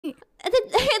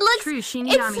It looks. True,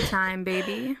 Shinigami time,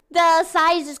 baby. The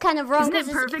size is kind of wrong Isn't it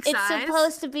because perfect it's size?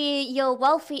 supposed to be your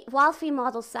wealthy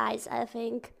model size, I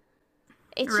think.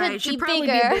 It should be probably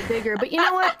bigger. be a bit bigger, but you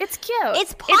know what? It's cute.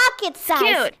 It's pocket size.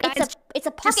 Cute, guys. It's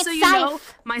a pocket Just so scythe. you know,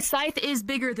 my scythe is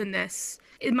bigger than this.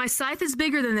 My scythe is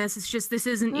bigger than this. It's just this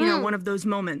isn't, you know, one of those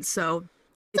moments. So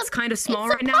it's kind of small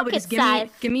right now, but just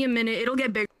give me a minute. It'll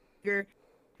get bigger.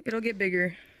 It'll get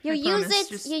bigger. You use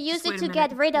it to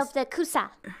get rid of the kusa.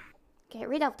 Get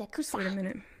rid of the kusa. Wait a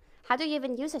minute. How do you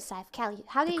even use a scythe, Callie?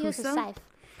 How do you use a scythe?